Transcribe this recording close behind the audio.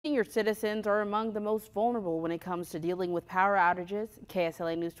Senior citizens are among the most vulnerable when it comes to dealing with power outages.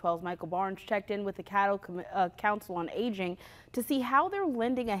 KSLA News 12's Michael Barnes checked in with the Council on Aging to see how they're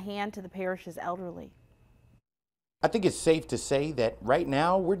lending a hand to the parish's elderly. I think it's safe to say that right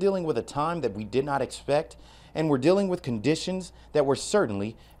now we're dealing with a time that we did not expect, and we're dealing with conditions that we're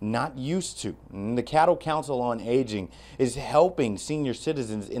certainly not used to. And the Council on Aging is helping senior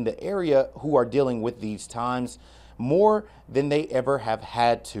citizens in the area who are dealing with these times more than they ever have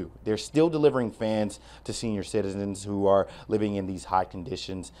had to. They're still delivering fans to senior citizens who are living in these hot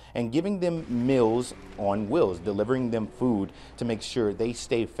conditions and giving them meals on wheels, delivering them food to make sure they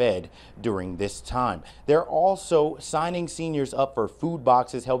stay fed during this time. They're also signing seniors up for food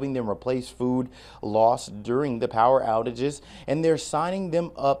boxes, helping them replace food lost during the power outages, and they're signing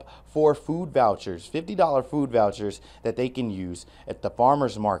them up for food vouchers, $50 food vouchers that they can use at the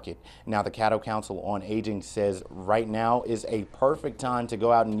farmers market. Now, the Caddo Council on Aging says right now is a perfect time to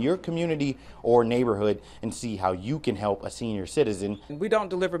go out in your community or neighborhood and see how you can help a senior citizen. We don't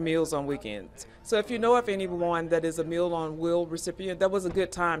deliver meals on weekends. So if you know of anyone that is a Meal on Wheel recipient, that was a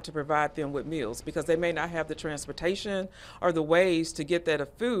good time to provide them with meals, because they may not have the transportation or the ways to get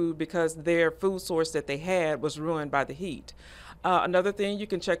that food because their food source that they had was ruined by the heat. Another thing, you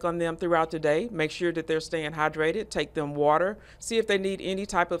can check on them throughout the day, make sure that they're staying hydrated, take them water, see if they need any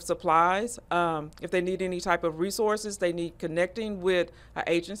type of supplies, if they need any type of resources, they need connecting with an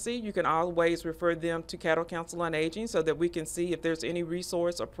agency. You can always refer them to Caddo Council on Aging so that we can see if there's any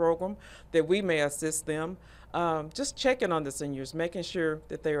resource or program that we may assist them. Just checking on the seniors, making sure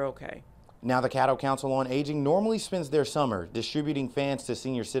that they're okay. Now, the Caddo Council on Aging normally spends their summer distributing fans to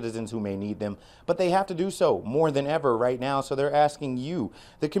senior citizens who may need them, but they have to do so more than ever right now, so they're asking you,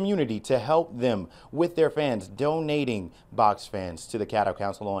 the community, to help them with their fans, donating box fans to the Caddo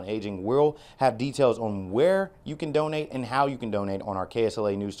Council on Aging. We'll have details on where you can donate and how you can donate on our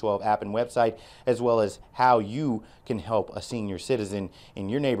KSLA News 12 app and website, as well as how you can help a senior citizen in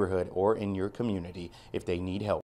your neighborhood or in your community if they need help.